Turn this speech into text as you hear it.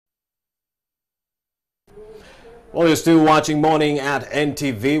Well, you're still watching Morning at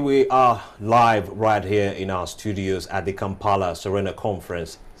NTV. We are live right here in our studios at the Kampala Serena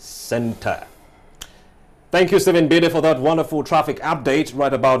Conference Center. Thank you, Stephen Bide, for that wonderful traffic update.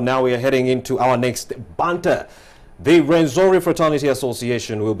 Right about now, we are heading into our next banter. The Rwenzori Fraternity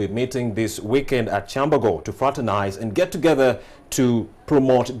Association will be meeting this weekend at Chambogo to fraternize and get together to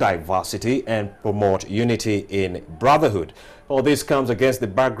promote diversity and promote unity in brotherhood. All this comes against the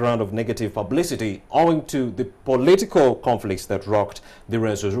background of negative publicity owing to the political conflicts that rocked the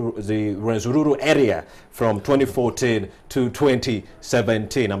Rwenzori area from 2014 to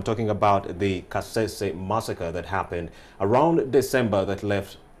 2017. I'm talking about the Kasese massacre that happened around December that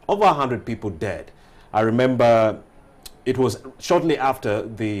left over 100 people dead. I remember it was shortly after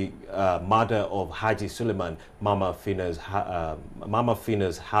the murder of Haji Suleiman, Mama Fina's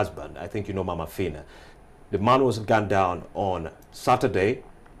husband. I think you know Mama Fina. The man was gunned down on Saturday,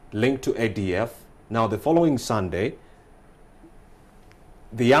 linked to ADF. Now, the following Sunday,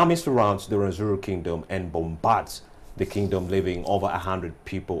 the army surrounds the Rwenzori kingdom and bombards the kingdom, leaving over 100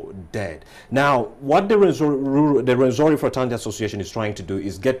 people dead. Now, what the Rwenzori Fraternity Association is trying to do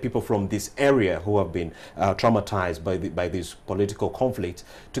is get people from this area who have been traumatized by this political conflict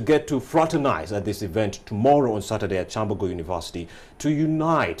to get to fraternize at this event tomorrow on Saturday at Chambogo University to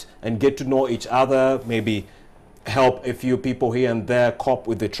unite and get to know each other, maybe help a few people here and there cope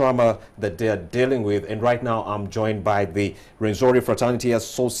with the trauma that they are dealing with. And right now I'm joined by the Rwenzori Fraternity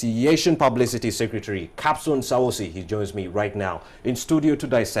Association Publicity Secretary, Capson Saosi. He joins me right now in studio to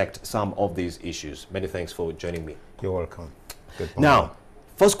dissect some of these issues. Many thanks for joining me. You're welcome. Good morning. Now,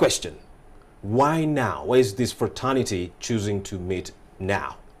 first question, why now? Why is this fraternity choosing to meet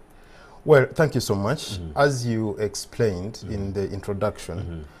now? Well, thank you so much. As you explained in the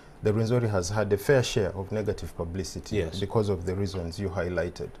introduction, the Rwenzori has had a fair share of negative publicity because of the reasons you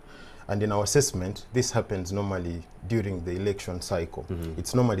highlighted. And in our assessment, this happens normally during the election cycle.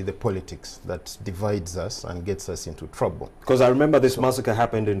 It's normally the politics that divides us and gets us into trouble. Because I remember this massacre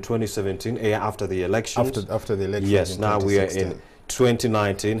happened in 2017, after the elections. After the elections. Yes, now we are in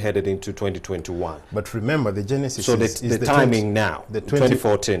 2019, headed into 2021. But remember, the genesis so is the timing now, the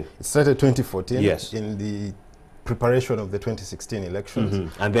 2014. It started 2014 yes. in the preparation of the 2016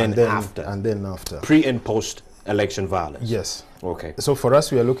 elections. And then after. Pre and post election violence. Yes. Okay. So for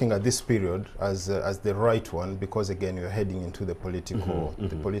us, we are looking at this period as the right one because again, we are heading into the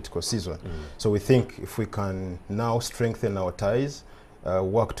political season. So we think if we can now strengthen our ties,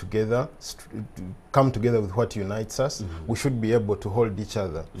 work together, come together with what unites us, we should be able to hold each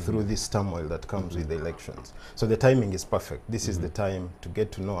other through this turmoil that comes with the elections. So the timing is perfect. This is the time to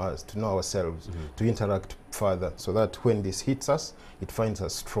get to know us, to know ourselves, to interact further, so that when this hits us, it finds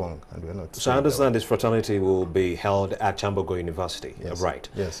us strong and we're not. So I understand this fraternity will be held at Chambogo University, right?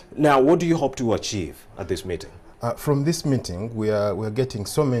 Yes. Now, what do you hope to achieve at this meeting? From this meeting, we are getting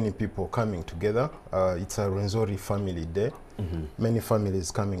so many people coming together. It's a Rwenzori family day. Many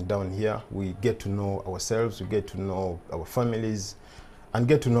families coming down here. We get to know ourselves, we get to know our families, and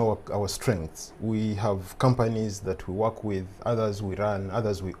get to know our strengths. We have companies that we work with, others we run,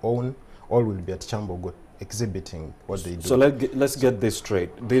 others we own. All will be at Chambogo exhibiting what they do. So let's get this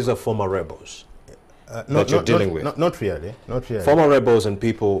straight. These are former rebels that you're dealing with. Not really. Former rebels and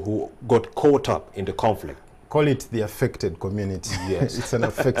people who got caught up in the conflict. Call it the affected community. Yes. It's an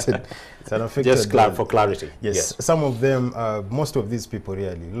affected. Just for clarity. Yes. Some of them, most of these people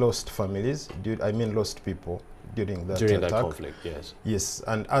really lost families. Lost people during that conflict. Yes. Yes,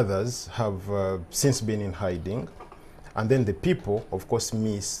 and others have since been in hiding. And then the people, of course,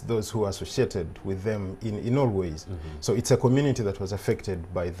 miss those who are associated with them in all ways. So it's a community that was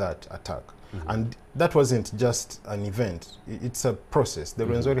affected by that attack. And that wasn't just an event. It's a process. The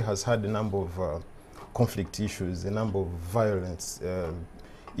Rwenzori has had a number of conflict issues, a number of violence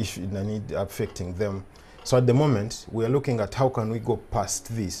issues affecting them. So at the moment, we are looking at how can we go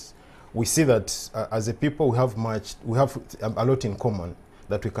past this. We see that as a people, we have a lot in common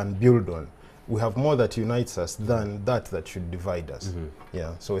that we can build on. We have more that unites us than that should divide us.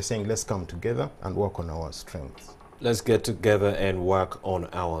 Yeah. So we're saying let's come together and work on our strengths. Let's get together and work on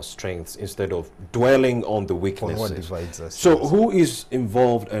our strengths instead of dwelling on the weaknesses. On what divides us. So who is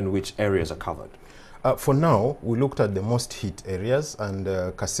involved and which areas are covered? For now, we looked at the most hit areas, and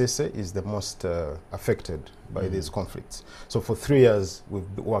Kasese is the most affected by these conflicts. So for 3 years, we've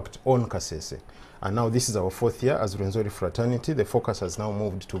worked on Kasese. And now this is our 4th year as Rwenzori Fraternity. The focus has now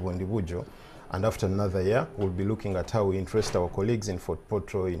moved to Bondibujo. And after another year, we'll be looking at how we interest our colleagues in Fort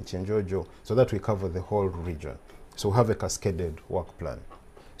Portal, in Chinjojo, so that we cover the whole region. So we have a cascaded work plan.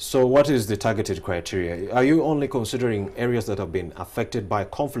 So what is the targeted criteria? Are you only considering areas that have been affected by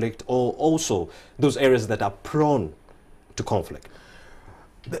conflict, or also those areas that are prone to conflict?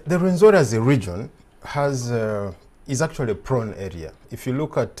 The Rwenzori as a region has, is actually a prone area. If you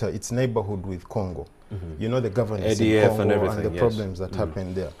look at its neighborhood with Congo, you know the governance in ADF Congo and the yes. problems that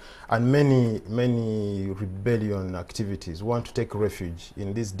happen there. And many rebellion activities want to take refuge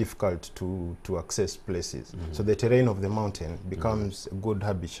in these difficult to access places. So the terrain of the mountain becomes a good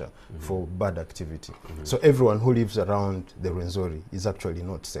habitat for bad activity. So everyone who lives around the Rwenzori is actually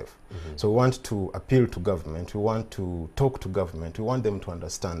not safe. So we want to appeal to government, we want to talk to government, we want them to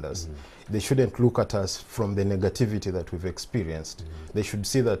understand us. They shouldn't look at us from the negativity that we've experienced. They should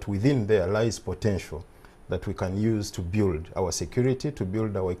see that within there lies potential that we can use to build our security, to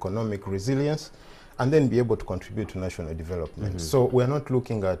build our economic resilience, and then be able to contribute to national development. So we're not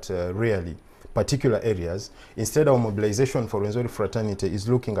looking at really particular areas. Instead, our mobilization for Rwenzori Fraternity is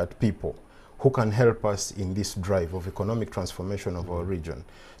looking at people who can help us in this drive of economic transformation of our region.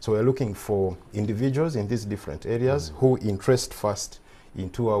 So we're looking for individuals in these different areas who interest first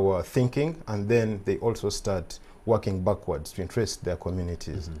into our thinking, and then they also start working backwards to interest their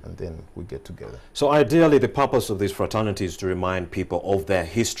communities, and then we get together. So ideally, the purpose of this fraternity is to remind people of their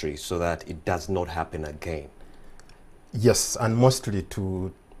history so that it does not happen again. Yes, and mostly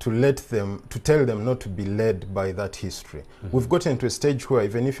to let them, to tell them not to be led by that history. We've gotten to a stage where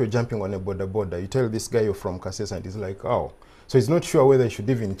even if you're jumping on a border, you tell this guy you're from Kasese and he's like, oh. So he's not sure whether he should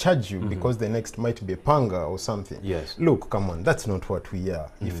even charge you because the next might be a panga or something. Yes. Look, come on, that's not what we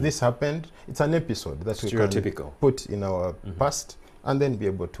are. If this happened, it's an episode that we can put in our past and then be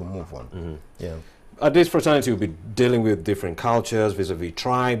able to move on. Yeah. At this fraternity, will be dealing with different cultures, vis-a-vis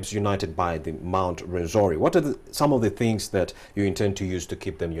tribes, united by the Mount Rwenzori. What are some of the things that you intend to use to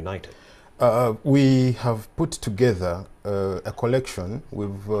keep them united? We have put together a collection.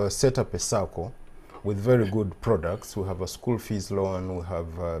 We've set up a circle with very good products. We have a school fees loan, we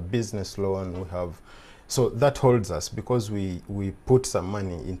have a business loan, we have... So that holds us because we put some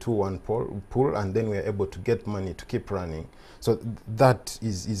money into one pool and then we are able to get money to keep running. So that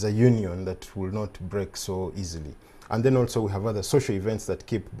is a union that will not break so easily. And then also we have other social events that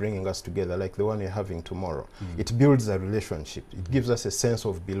keep bringing us together, like the one we're having tomorrow. It builds a relationship. It gives us a sense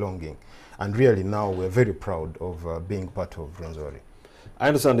of belonging. And really now we're very proud of being part of Rwenzori. I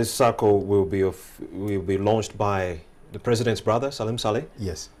understand this circle will be launched by the president's brother, Salim Saleh.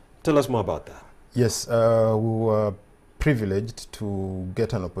 Yes. Tell us more about that. Yes, we were privileged to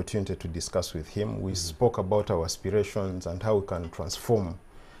get an opportunity to discuss with him. We spoke about our aspirations and how we can transform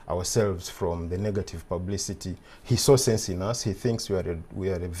ourselves from the negative publicity. He saw sense in us. He thinks we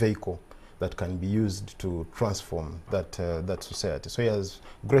are a vehicle that can be used to transform that society. So he has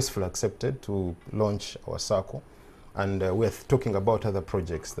gracefully accepted to launch our circle. And we're talking about other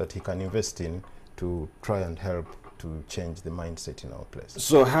projects that he can invest in to try and help to change the mindset in our place.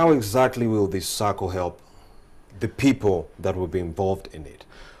 So how exactly will this circle help the people that will be involved in it?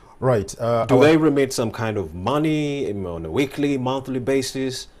 Right. Do they remit some kind of money on a weekly, monthly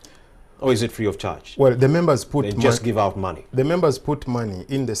basis? Or is it free of charge? Well, the members put... They just give out money? The members put money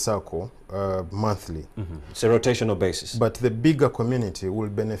in the circle monthly. It's a rotational basis. But the bigger community will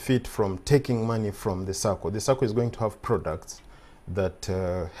benefit from taking money from the circle. The circle is going to have products that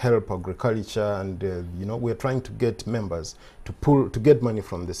help agriculture, and you know, we're trying to get members to get money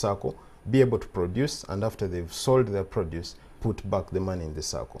from the circle, be able to produce, and after they've sold their produce, put back the money in the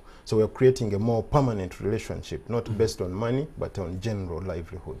circle. So we're creating a more permanent relationship, not based on money, but on general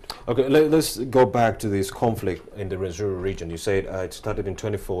livelihood. Okay, let's go back to this conflict in the Rwenzori region. You said it started in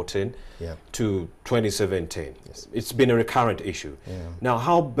 2014 to 2017. Yes. It's been a recurrent issue. Now,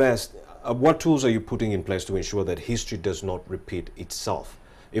 how best, what tools are you putting in place to ensure that history does not repeat itself?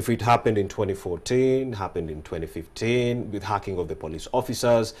 If it happened in 2014, happened in 2015 with hacking of the police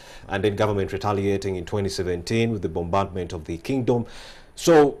officers, and then government retaliating in 2017 with the bombardment of the kingdom.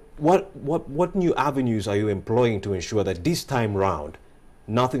 So what new avenues are you employing to ensure that this time round,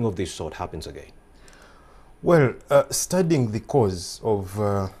 nothing of this sort happens again? Well, studying the cause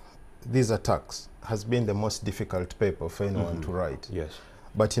of these attacks has been the most difficult paper for anyone to write. Yes.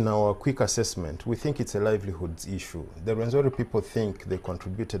 But in our quick assessment, we think it's a livelihoods issue. The Rwenzori people think they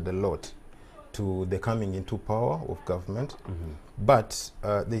contributed a lot to the coming into power of government, but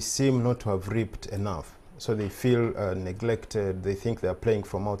they seem not to have reaped enough. So they feel neglected. They think they are playing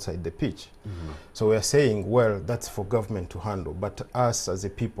from outside the pitch. So we are saying, well, that's for government to handle. But us as a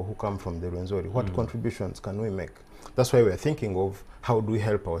people who come from the Rwenzori, what contributions can we make? That's why we are thinking of how do we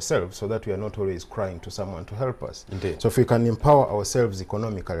help ourselves so that we are not always crying to someone to help us. Indeed. So if we can empower ourselves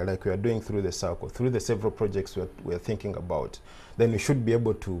economically, like we are doing through the circle, through the several projects we are thinking about, then we should be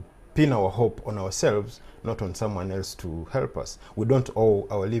able to pin our hope on ourselves, not on someone else to help us. We don't owe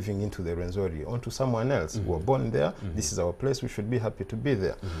our living into the Rwenzori onto someone else. We were born there. This is our place. We should be happy to be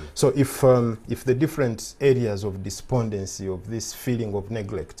there. So if the different areas of despondency, of this feeling of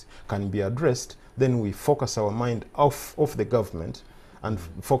neglect can be addressed, then we focus our mind off the government and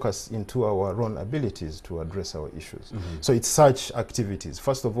focus into our own abilities to address our issues. So it's such activities.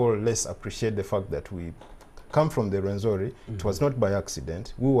 First of all, let's appreciate the fact that we come from the Rwenzori. It was not by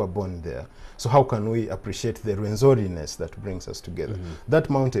accident. We were born there. So how can we appreciate the Rwenzoriness that brings us together? That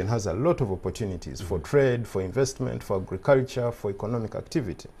mountain has a lot of opportunities for trade, for investment, for agriculture, for economic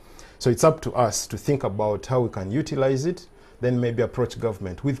activity. So it's up to us to think about how we can utilize it, then maybe approach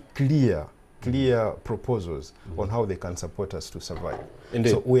government with clear proposals on how they can support us to survive. Indeed.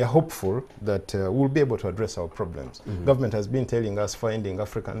 So we are hopeful that we'll be able to address our problems. Government has been telling us finding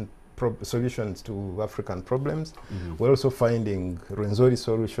African solutions to African problems. We're also finding Rwenzori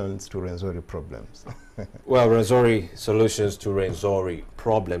solutions to Rwenzori problems. Well, Rwenzori solutions to Rwenzori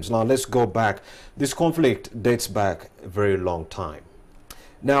problems. Now let's go back. This conflict dates back a very long time.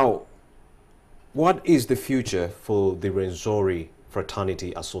 Now, what is the future for the Rwenzori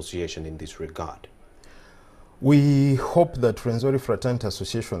Fraternity Association in this regard? We hope that Rwenzori Fraternity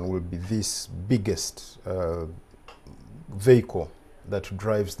Association will be this biggest vehicle that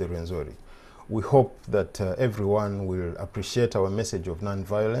drives the Rwenzori. We hope that everyone will appreciate our message of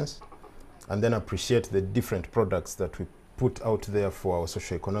non-violence and then appreciate the different products that we put out there for our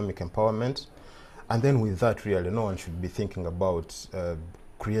socio-economic empowerment. And then with that, really, no one should be thinking about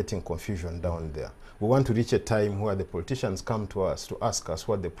creating confusion down there. We want to reach a time where the politicians come to us to ask us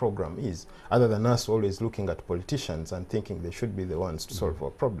what the program is, other than us always looking at politicians and thinking they should be the ones to solve our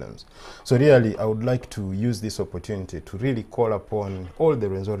problems. So really, I would like to use this opportunity to really call upon all the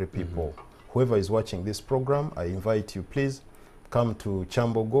Rwenzori people. Whoever is watching this program, I invite you, please come to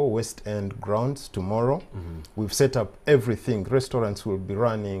Chambogo West End grounds tomorrow. We've set up everything. Restaurants will be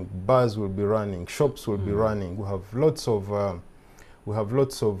running, bars will be running, shops will be running. We have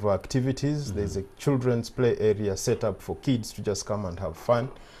lots of activities. There's a children's play area set up for kids to just come and have fun.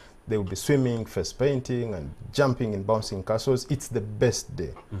 They will be swimming, face painting, and jumping in bouncing castles. It's the best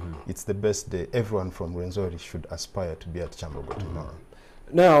day. It's the best day. Everyone from Rwenzori should aspire to be at Chambogo tomorrow.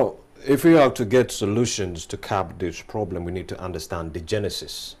 Now, if we are to get solutions to cap this problem, we need to understand the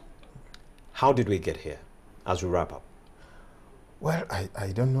genesis. How did we get here as we wrap up? Well,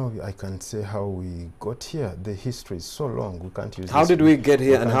 I don't know. I can't say how we got here. The history is so long. We can't use. How did we get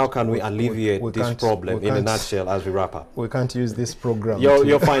here, and how can we alleviate this problem in a nutshell as we wrap up? We can't use this program.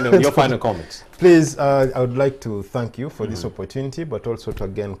 Your final comments. Please, I would like to thank you for this opportunity, but also to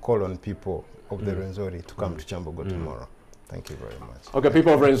again call on people of the Rwenzori to come to Chambogo tomorrow. Thank you very much. Okay,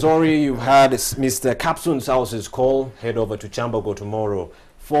 people of Rwenzori, you've had Mr. Capsun Souse's call. Head over to Chambogo tomorrow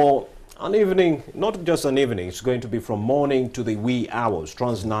for an evening, not just an evening. It's going to be from morning to the wee hours,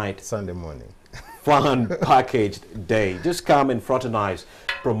 trans night, Sunday morning. Fun packaged day. Just come and fraternize,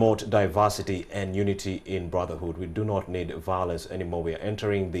 promote diversity and unity in brotherhood. We do not need violence anymore. We are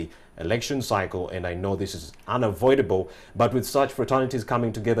entering the election cycle, and I know this is unavoidable, but with such fraternities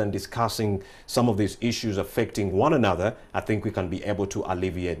coming together and discussing some of these issues affecting one another, I think we can be able to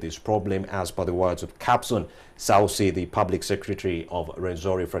alleviate this problem, as per the words of Capsun Sause, the Public Secretary of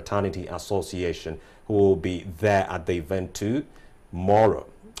Rwenzori Fraternity Association, who will be there at the event tomorrow.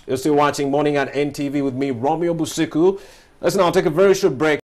 You're still watching Morning at NTV with me, Romeo Busiku. Let's now take a very short break.